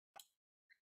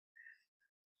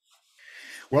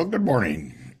Well, good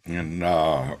morning, and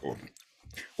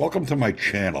welcome to my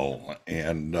channel.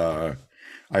 And I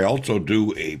also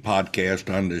do a podcast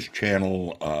on this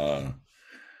channel,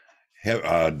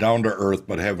 Down to Earth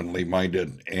but Heavenly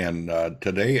Minded. And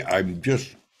today I'm going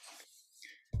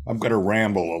to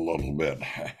ramble a little bit.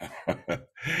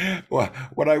 Well,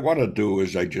 what I want to do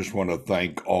is I just want to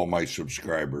thank all my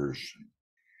subscribers.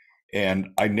 And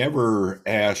I never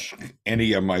ask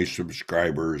any of my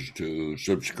subscribers to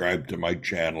subscribe to my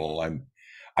channel.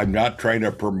 I'm not trying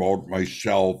to promote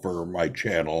myself or my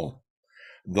channel,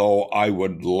 though I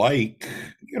would like,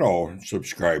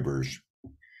 subscribers.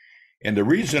 And the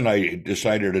reason I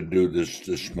decided to do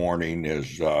this morning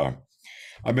is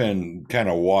I've been kind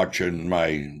of watching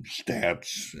my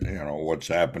stats, what's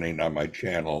happening on my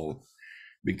channel,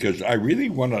 because I really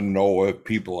want to know if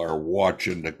people are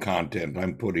watching the content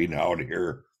I'm putting out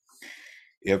here,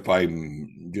 if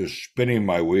I'm just spinning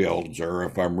my wheels or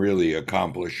if I'm really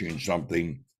accomplishing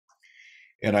something.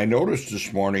 And I noticed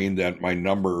this morning that my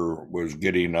number was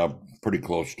getting up pretty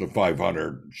close to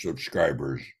 500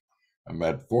 subscribers. I'm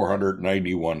at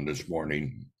 491 this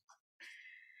morning.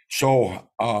 So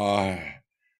I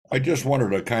just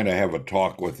wanted to kind of have a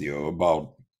talk with you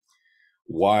about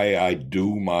why I do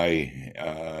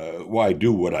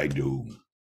what I do.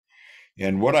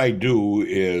 And what I do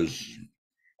is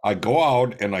I go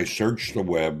out and I search the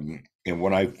web, and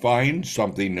when I find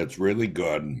something that's really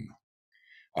good,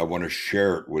 I want to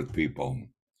share it with people.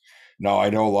 Now, I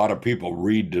know a lot of people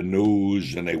read the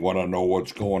news and they want to know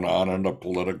what's going on in the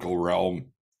political realm.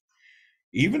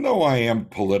 Even though I am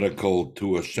political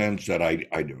to a sense that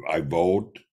I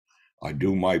vote, I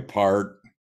do my part.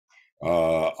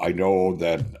 I know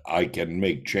that I can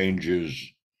make changes,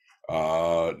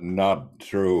 not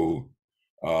through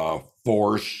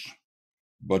force,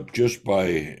 but just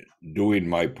by doing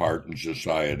my part in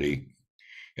society.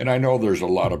 And I know there's a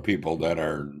lot of people that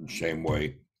are the same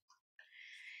way.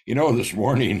 This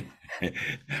morning,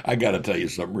 I got to tell you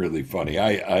something really funny.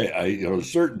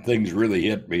 Certain things really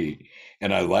hit me,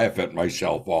 and I laugh at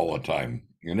myself all the time.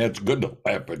 And that's good to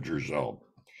laugh at yourself.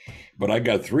 But I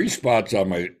got three spots on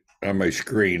my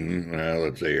screen.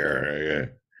 Let's see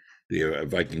here.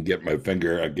 If I can get my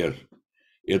finger, I guess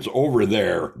it's over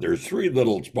there. There's three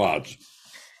little spots,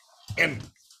 and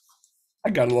I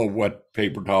got a little wet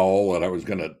paper towel, and I was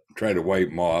going to try to wipe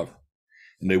them off,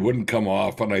 and they wouldn't come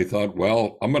off. And I thought,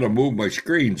 well, I'm going to move my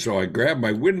screen. So I grabbed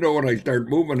my window and I start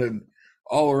moving it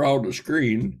all around the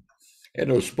screen, and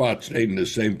those spots stayed in the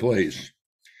same place.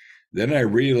 Then I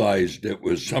realized it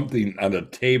was something on a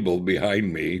table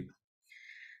behind me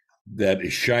that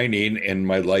is shining, and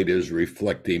my light is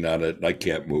reflecting on it, and I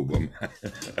can't move them.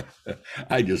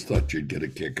 I just thought you'd get a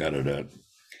kick out of that.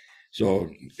 So,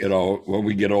 when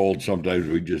we get old, sometimes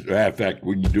we just, in fact,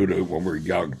 we do it when we're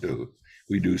young too.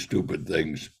 We do stupid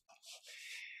things.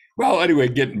 Well, anyway,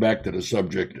 getting back to the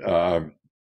subject, I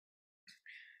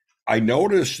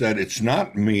noticed that it's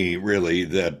not me really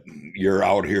that you're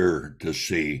out here to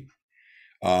see.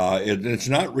 It's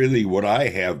not really what I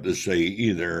have to say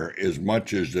either, as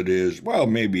much as it is, well,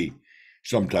 maybe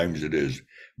sometimes it is,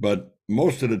 but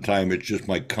most of the time it's just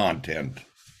my content.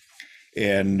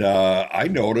 And I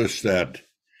noticed that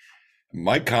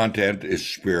my content is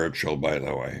spiritual, by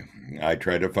the way. I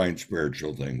try to find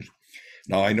spiritual things.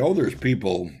 Now, I know there's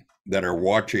people that are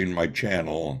watching my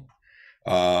channel.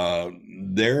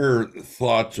 Their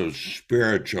thoughts of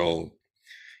spiritual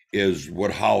is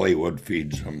what Hollywood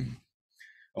feeds them.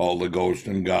 All the ghosts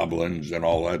and goblins and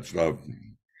all that stuff.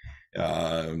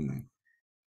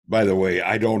 By the way,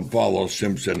 I don't follow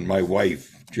Simpson. My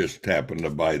wife just happened to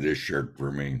buy this shirt for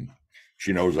me.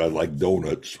 She knows I like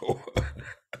donuts. So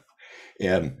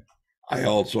and I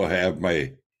also have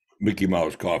my Mickey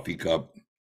Mouse coffee cup.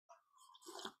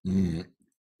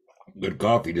 Good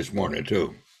coffee this morning,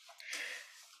 too.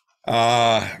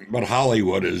 But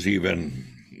Hollywood is even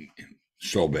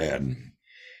so bad.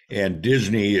 And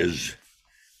Disney is,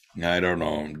 I don't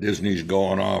know, Disney's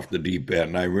going off the deep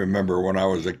end. I remember when I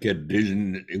was a kid,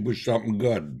 Disney, it was something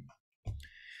good.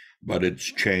 But it's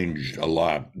changed a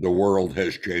lot. The world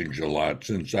has changed a lot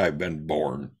since I've been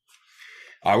born.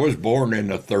 I was born in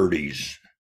the 30s.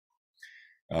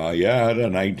 The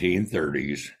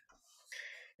 1930s.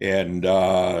 And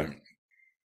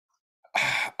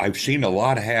I've seen a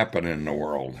lot happen in the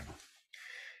world.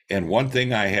 And one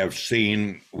thing I have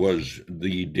seen was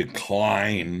the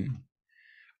decline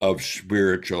of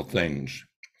spiritual things.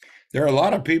 There are a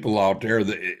lot of people out there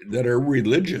that are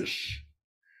religious,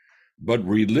 but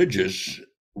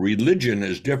religion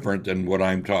is different than what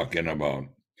I'm talking about.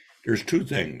 There's two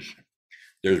things.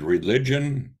 There's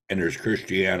religion and there's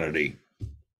Christianity.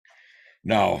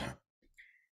 Now,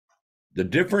 The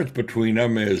difference between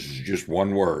them is just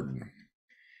one word.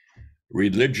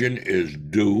 Religion is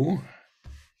do,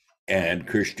 and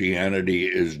Christianity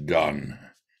is done.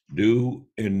 Do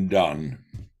and done.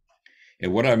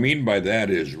 And what I mean by that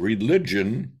is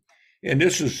religion, and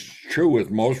this is true with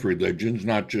most religions,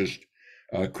 not just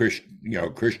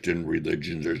Christian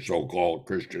religions or so-called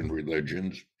Christian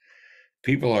religions.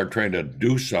 People are trying to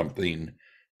do something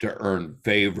to earn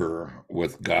favor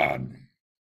with God.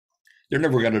 They're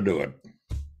never going to do it.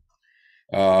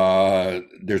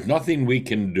 There's nothing we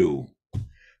can do.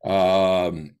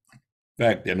 In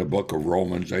fact, in the book of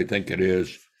Romans, I think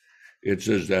it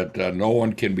says that no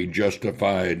one can be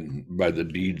justified by the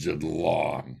deeds of the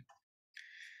law.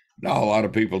 Now, a lot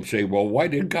of people say, well, why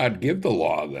did God give the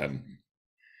law then?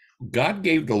 God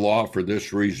gave the law for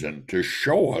this reason, to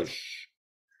show us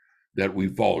that we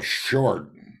fall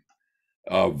short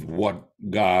of what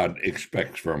God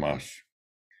expects from us.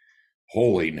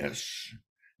 Holiness.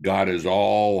 God is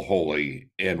all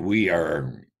holy, and we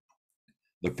are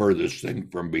the furthest thing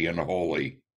from being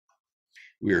holy.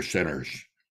 We are sinners,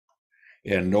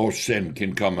 and no sin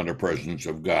can come in the presence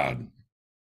of God.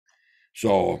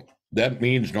 So that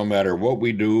means no matter what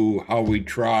we do, how we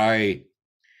try,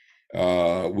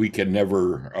 we can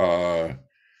never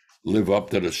live up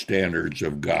to the standards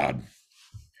of God.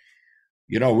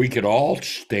 You know, we could all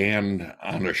stand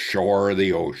on the shore of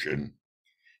the ocean,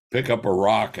 pick up a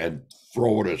rock and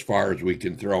throw it as far as we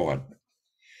can throw it.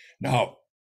 Now,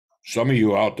 some of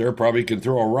you out there probably can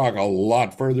throw a rock a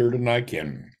lot further than I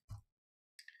can.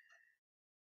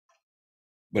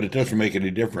 But it doesn't make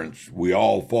any difference. We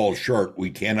all fall short. We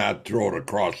cannot throw it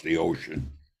across the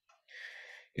ocean.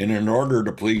 And in order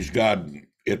to please God,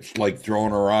 it's like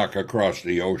throwing a rock across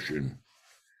the ocean.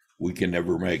 We can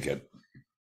never make it.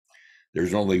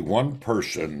 There's only one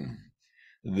person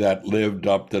that lived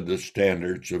up to the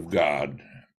standards of God,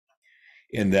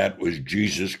 and that was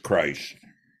Jesus Christ.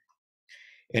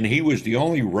 And he was the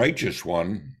only righteous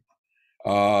one,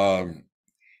 and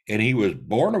he was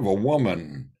born of a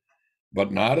woman,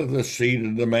 but not of the seed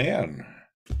of the man.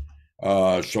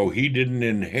 So he didn't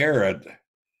inherit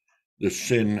the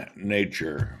sin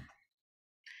nature.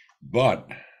 But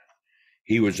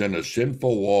he was in a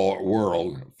sinful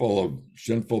world full of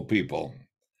sinful people.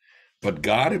 But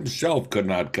God himself could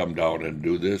not come down and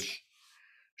do this.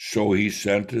 So he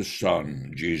sent his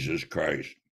son, Jesus Christ,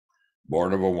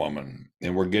 born of a woman.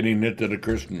 And we're getting into the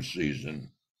Christmas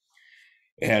season.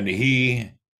 And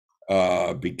he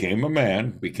became a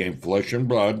man, became flesh and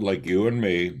blood like you and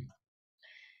me,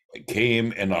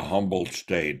 came in a humble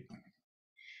state.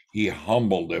 He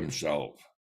humbled himself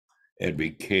and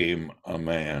became a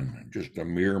man, just a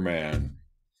mere man,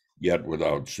 yet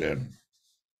without sin.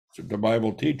 That's what the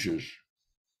Bible teaches.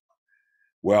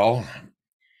 Well,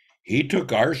 he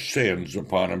took our sins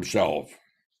upon himself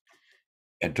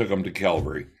and took them to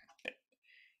Calvary,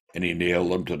 and he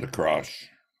nailed them to the cross.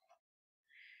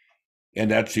 And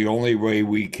that's the only way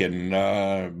we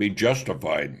can be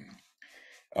justified.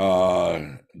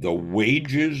 The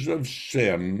wages of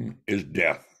sin is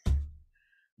death.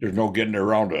 There's no getting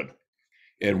around it.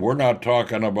 And we're not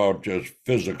talking about just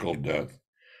physical death.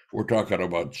 We're talking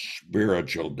about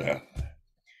spiritual death.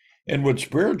 And what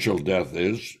spiritual death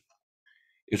is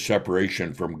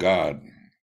separation from God.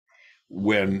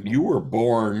 When you were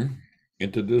born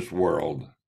into this world,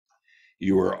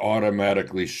 you were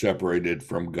automatically separated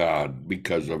from God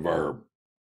because of our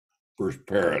first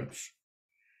parents,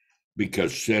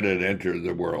 because sin had entered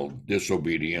the world,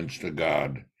 disobedience to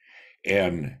God.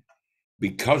 And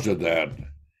because of that,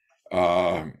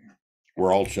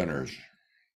 we're all sinners.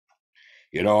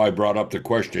 You know, I brought up the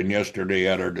question yesterday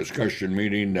at our discussion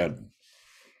meeting that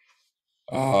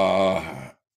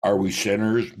are we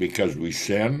sinners because we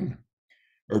sin,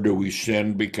 or do we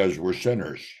sin because we're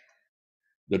sinners?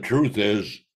 The truth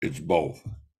is, it's both.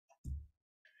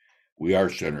 We are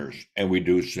sinners, and we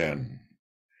do sin,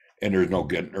 and there's no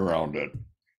getting around it.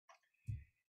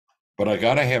 But I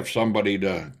got to have somebody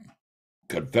to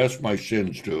confess my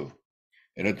sins to,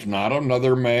 and it's not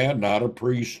another man, not a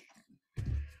priest.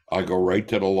 I go right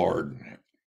to the Lord.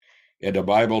 And the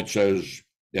Bible says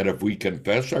that if we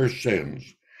confess our sins,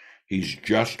 he's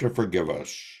just to forgive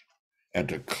us and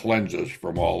to cleanse us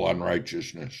from all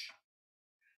unrighteousness.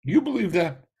 Do you believe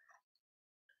that?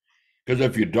 Because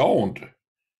if you don't,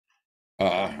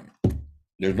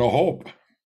 there's no hope.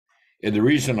 And the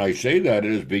reason I say that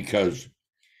is because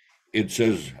it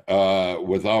says,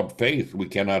 without faith, we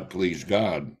cannot please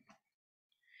God.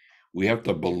 We have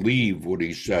to believe what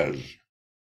he says.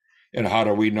 And how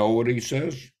do we know what he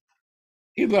says?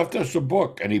 He left us a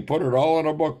book, and he put it all in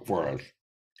a book for us.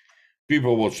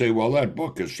 people will say, well, that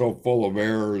book is so full of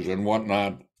errors and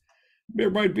whatnot. There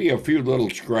might be a few little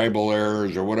scribal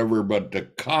errors or whatever, but the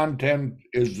content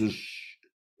is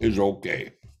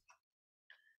okay.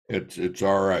 It's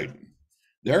all right.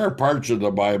 There are parts of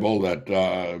the Bible that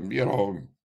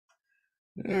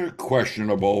they're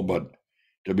questionable, but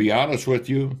to be honest with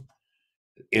you,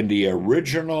 in the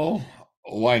original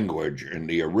language, in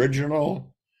the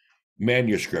original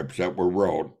manuscripts that were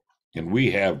wrote, and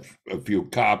we have a few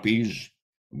copies,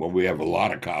 well, we have a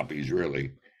lot of copies,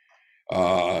 really.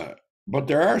 But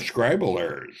there are scribal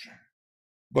errors.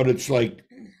 But it's like,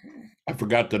 I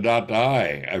forgot to dot the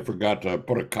I. I forgot to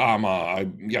put a comma.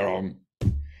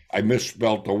 I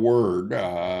misspelt the word.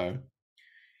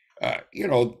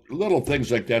 Little things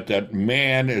like that that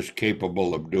man is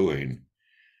capable of doing,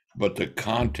 but the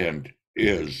content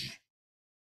is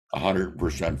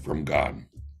 100% from God.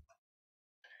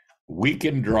 We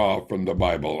can draw from the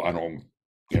Bible on,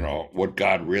 what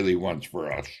God really wants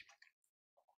for us.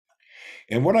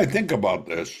 And when I think about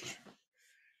this,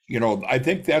 I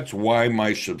think that's why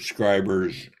my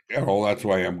subscribers, that's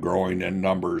why I'm growing in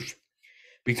numbers,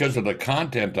 because of the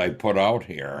content I put out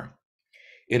here.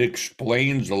 It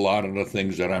explains a lot of the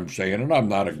things that I'm saying, and I'm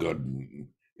not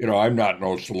I'm not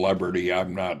no celebrity.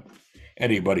 I'm not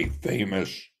anybody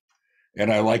famous,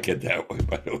 and I like it that way,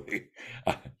 by the way.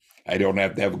 I don't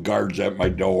have to have guards at my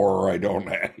door. I don't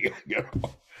have,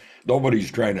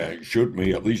 nobody's trying to shoot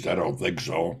me. At least I don't think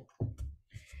so.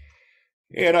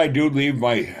 And I do leave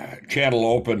my channel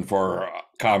open for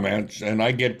comments, and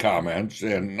I get comments,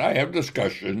 and I have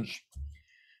discussions.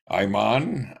 I'm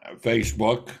on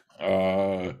Facebook.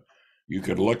 You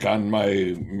could look on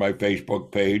my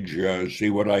Facebook page, see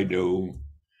what I do.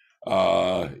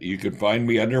 You can find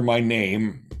me under my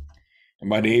name.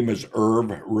 My name is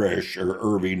Irv Risch, or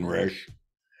Irving Risch.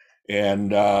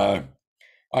 And I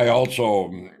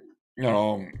also,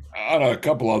 on a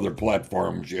couple other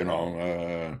platforms,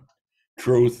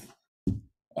 Truth,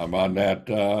 I'm on that,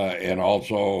 and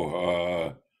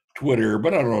also Twitter,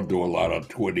 but I don't do a lot of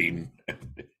tweeting.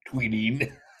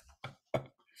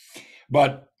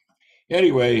 But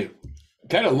anyway,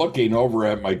 kind of looking over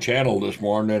at my channel this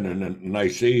morning, and I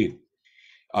see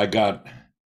I got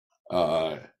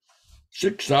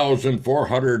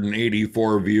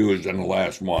 6,484 views in the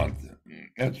last month.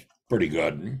 That's pretty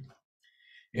good.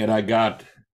 And I got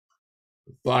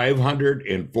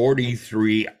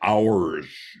 543 hours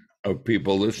of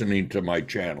people listening to my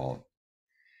channel.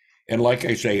 And like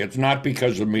I say, it's not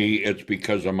because of me, it's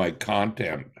because of my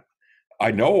content.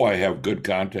 I know I have good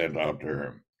content out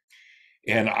there.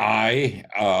 And I,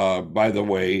 by the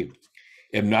way,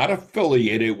 am not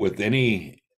affiliated with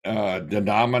any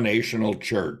denominational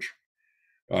church.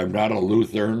 I'm not a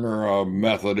Lutheran or a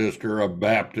Methodist or a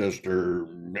Baptist, or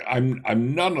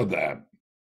I'm none of that.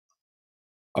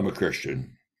 I'm a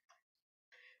Christian.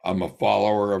 I'm a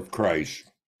follower of Christ,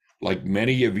 like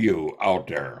many of you out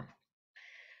there.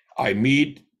 I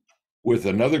meet with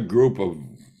another group of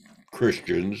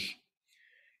Christians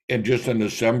in just an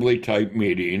assembly type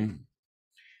meeting.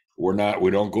 We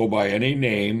don't go by any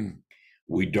name.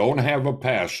 We don't have a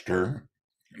pastor.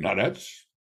 Now that's,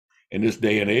 in this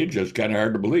day and age, that's kind of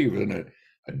hard to believe, isn't it?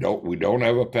 We don't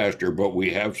have a pastor, but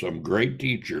we have some great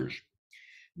teachers.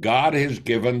 God has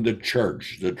given the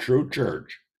church, the true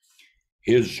church,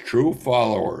 his true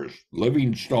followers,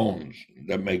 living stones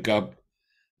that make up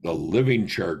the living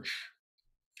church.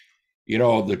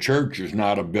 The church is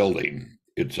not a building.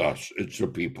 It's us. It's the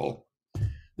people.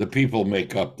 The people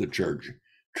make up the church.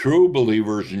 True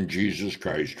believers in Jesus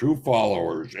Christ, true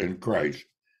followers in Christ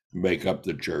make up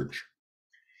the church.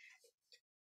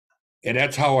 And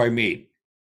that's how I meet.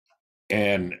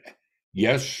 And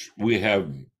yes, we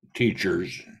have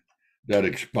teachers that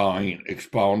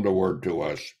expound the word to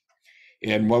us.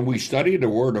 And when we study the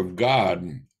word of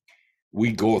God,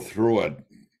 we go through it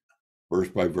verse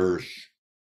by verse,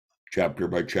 chapter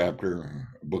by chapter,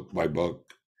 book by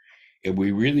book. And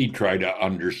we really try to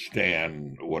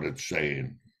understand what it's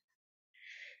saying.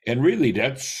 And really,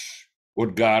 that's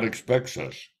what God expects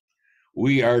us.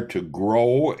 We are to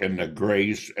grow in the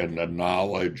grace and the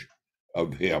knowledge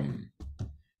of him.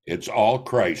 It's all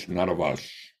Christ, none of us.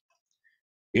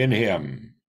 In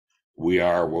him, we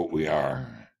are what we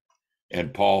are.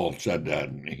 And Paul said that.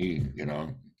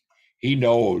 He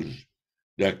knows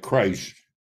that Christ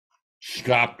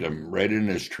stopped him right in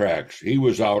his tracks. He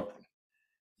was out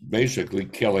basically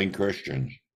killing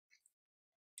Christians.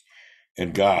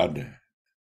 And God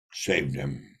saved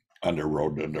him on the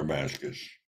road to Damascus.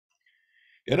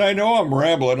 And I know I'm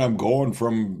rambling. I'm going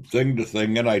from thing to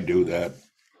thing, and I do that.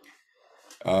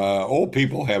 Old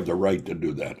people have the right to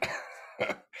do that.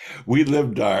 we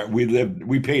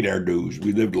paid our dues.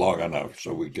 We lived long enough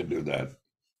so we could do that.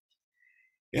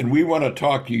 And we want to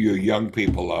talk to you young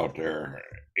people out there.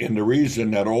 And the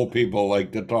reason that old people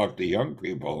like to talk to young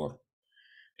people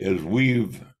is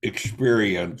we've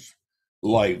experienced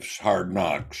life's hard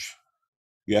knocks.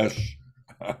 Yes,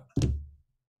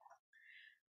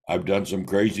 I've done some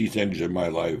crazy things in my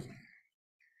life.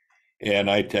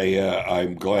 And I tell you,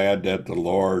 I'm glad that the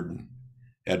Lord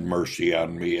had mercy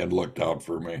on me and looked out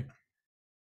for me.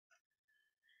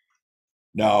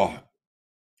 Now,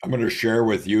 I'm going to share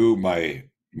with you my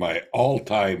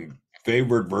all-time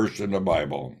favorite verse in the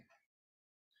Bible.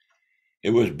 It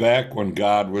was back when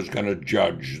God was going to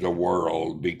judge the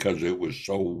world because it was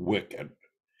so wicked.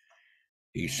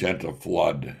 He sent a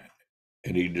flood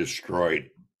and he destroyed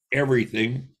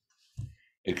everything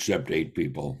except 8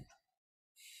 people.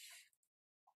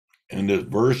 And this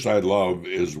verse I love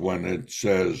is when it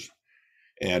says,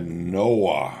 and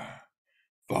Noah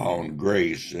found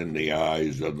grace in the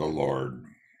eyes of the Lord.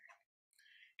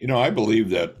 You know, I believe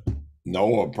that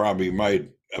Noah probably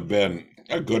might have been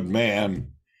a good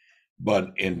man,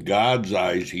 but in God's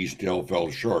eyes, he still fell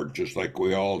short, just like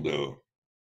we all do.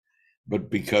 But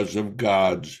because of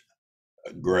God's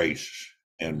grace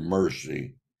and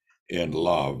mercy and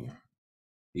love,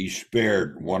 he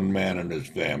spared one man and his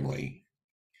family.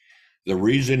 The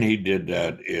reason he did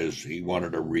that is he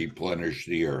wanted to replenish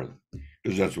the earth,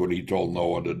 because that's what he told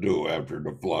Noah to do after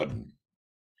the flood.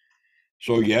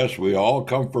 So yes, we all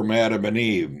come from Adam and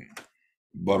Eve,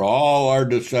 but all our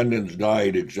descendants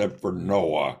died except for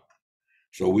Noah.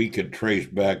 So we could trace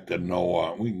back to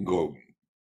Noah. We can go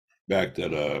back to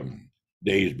the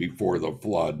days before the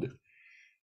flood,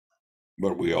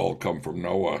 but we all come from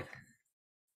Noah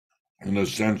in the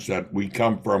sense that we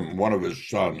come from one of his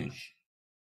sons,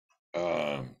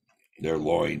 their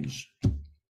loins.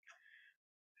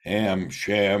 Ham,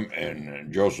 Shem,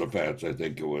 and Josaphat, I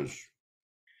think it was.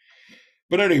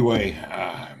 But anyway,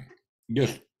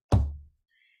 just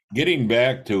getting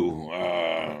back to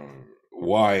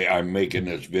why I'm making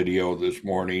this video this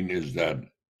morning is that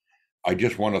I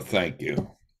just want to thank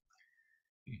you.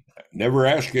 Never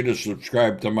ask you to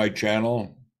subscribe to my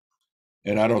channel,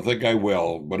 and I don't think I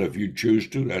will, but if you choose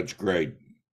to, that's great.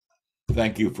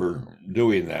 Thank you for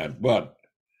doing that. But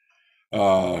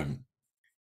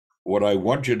what I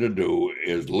want you to do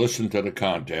is listen to the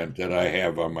content that I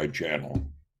have on my channel.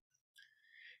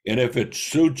 And if it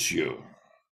suits you,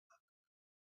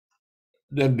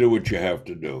 then do what you have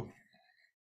to do.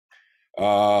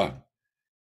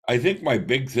 I think my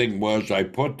big thing was I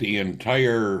put the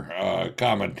entire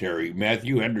commentary,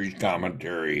 Matthew Henry's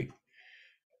commentary,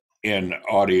 in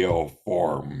audio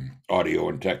form, audio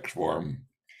and text form,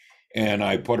 and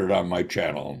I put it on my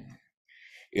channel.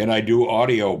 And I do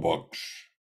audio books.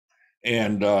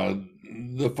 And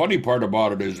the funny part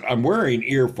about it is I'm wearing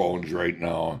earphones right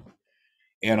now,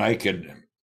 and I can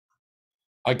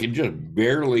just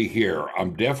barely hear.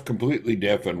 I'm deaf, completely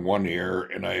deaf in one ear,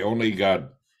 and I only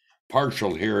got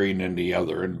partial hearing in the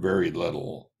other and very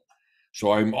little.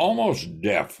 So I'm almost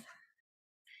deaf.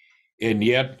 And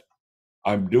yet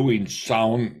I'm doing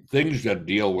sound, things that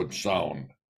deal with sound.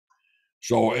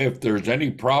 So if there's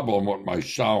any problem with my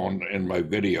sound in my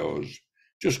videos,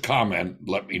 just comment,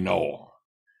 let me know,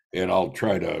 and I'll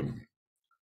try to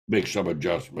make some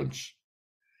adjustments.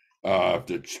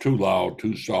 If it's too loud,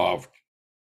 too soft,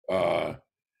 but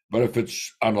if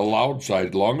it's on the loud side,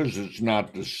 as long as it's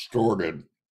not distorted,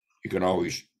 you can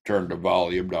always turn the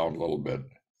volume down a little bit.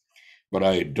 But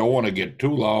I don't want to get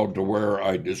too loud to where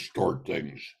I distort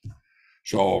things.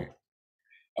 So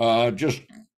just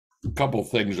a couple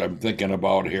things I'm thinking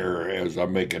about here as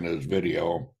I'm making this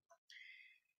video.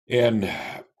 And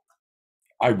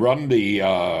I run the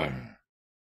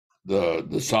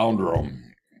sound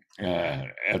room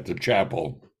at the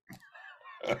chapel.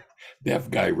 Deaf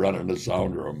guy running the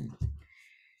sound room.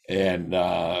 And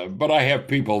but I have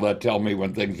people that tell me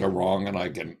when things are wrong, and I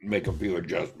can make a few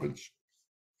adjustments.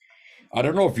 I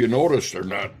don't know if you noticed or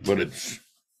not, but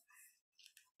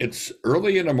it's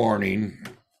early in the morning,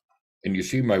 and you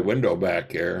see my window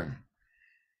back here.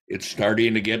 It's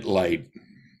starting to get light,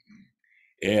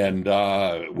 and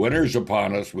winter's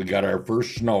upon us. We got our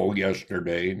first snow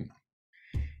yesterday,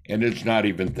 and it's not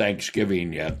even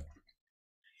Thanksgiving yet.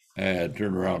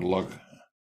 Turn around and look.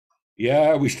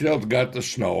 Yeah, we still got the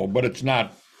snow, but it's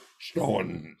not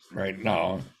snowing right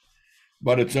now.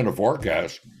 But it's in a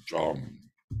forecast, so.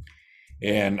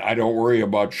 And I don't worry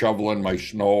about shoveling my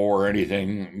snow or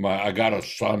anything. I got a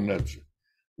son that's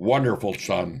wonderful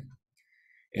son,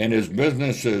 and his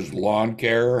business is lawn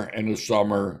care in the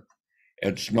summer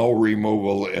and snow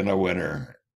removal in the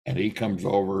winter. And he comes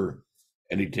over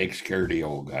and he takes care of the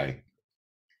old guy.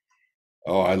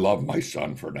 Oh, I love my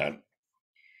son for that.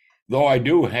 Though I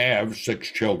do have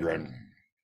 6 children,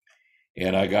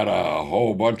 and I got a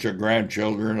whole bunch of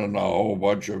grandchildren and a whole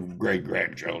bunch of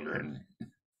great-grandchildren.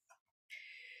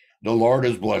 The Lord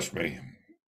has blessed me.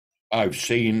 I've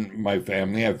seen my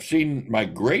family. I've seen my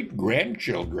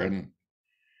great-grandchildren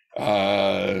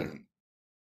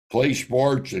play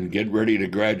sports and get ready to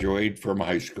graduate from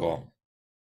high school.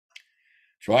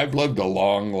 So I've lived a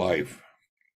long life.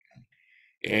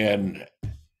 And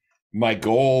my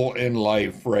goal in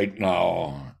life right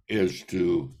now is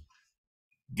to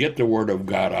get the word of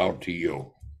God out to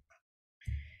you.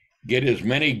 Get as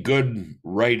many good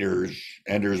writers,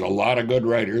 and there's a lot of good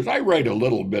writers. I write a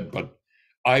little bit, but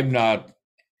I'm not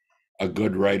a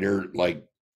good writer like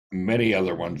many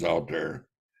other ones out there.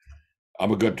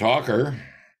 I'm a good talker,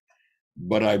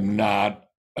 but I'm not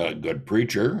a good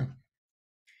preacher.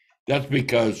 That's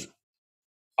because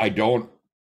I don't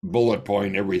bullet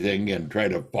point everything and try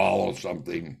to follow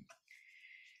something.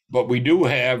 But we do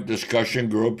have discussion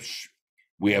groups.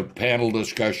 We have panel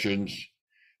discussions.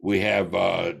 We have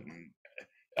a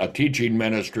teaching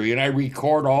ministry, and I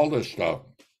record all this stuff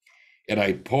and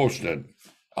I post it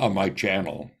on my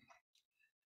channel.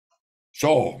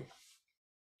 So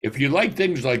if you like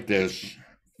things like this,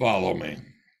 follow me.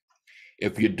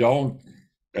 If you don't,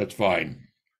 that's fine.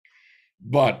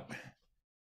 But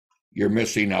you're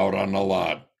missing out on a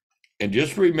lot. And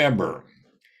just remember,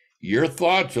 your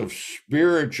thoughts of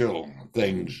spiritual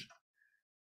things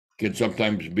can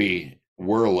sometimes be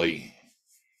worldly.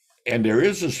 And there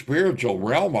is a spiritual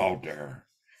realm out there.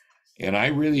 And I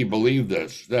really believe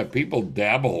this, that people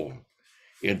dabble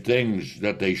in things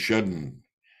that they shouldn't,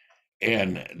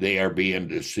 and they are being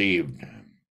deceived.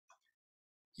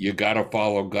 You got to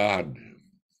follow God.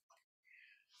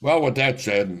 Well, with that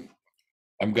said,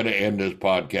 I'm going to end this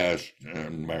podcast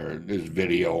and this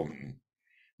video.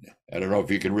 I don't know if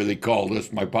you can really call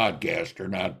this my podcast or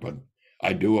not, but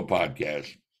I do a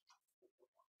podcast.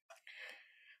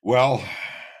 Well,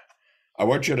 I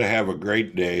want you to have a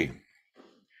great day.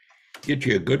 Get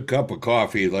you a good cup of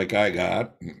coffee like I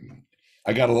got.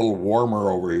 I got a little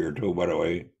warmer over here too, by the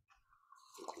way.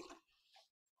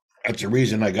 That's the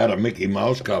reason I got a Mickey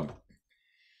Mouse cup,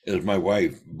 is my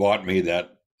wife bought me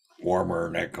that warmer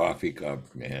and that coffee cup,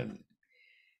 and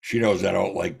she knows I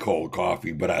don't like cold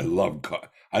coffee, but I love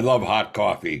hot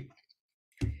coffee.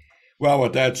 Well,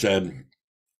 with that said,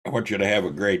 I want you to have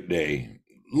a great day.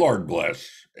 Lord bless,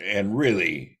 and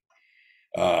really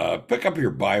pick up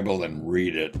your Bible and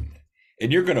read it,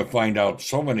 and you're going to find out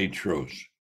so many truths.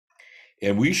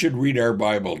 And we should read our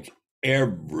Bibles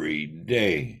every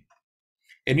day.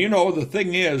 And you know, the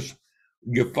thing is,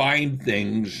 you find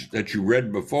things that you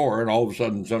read before, and all of a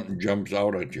sudden something jumps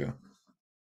out at you.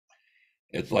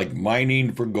 It's like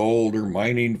mining for gold or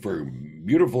mining for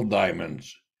beautiful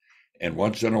diamonds. And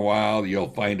once in a while,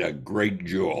 you'll find a great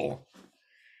jewel.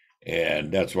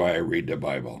 And that's why I read the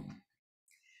Bible.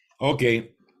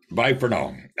 Okay, bye for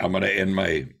now. I'm going to end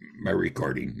my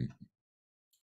recording.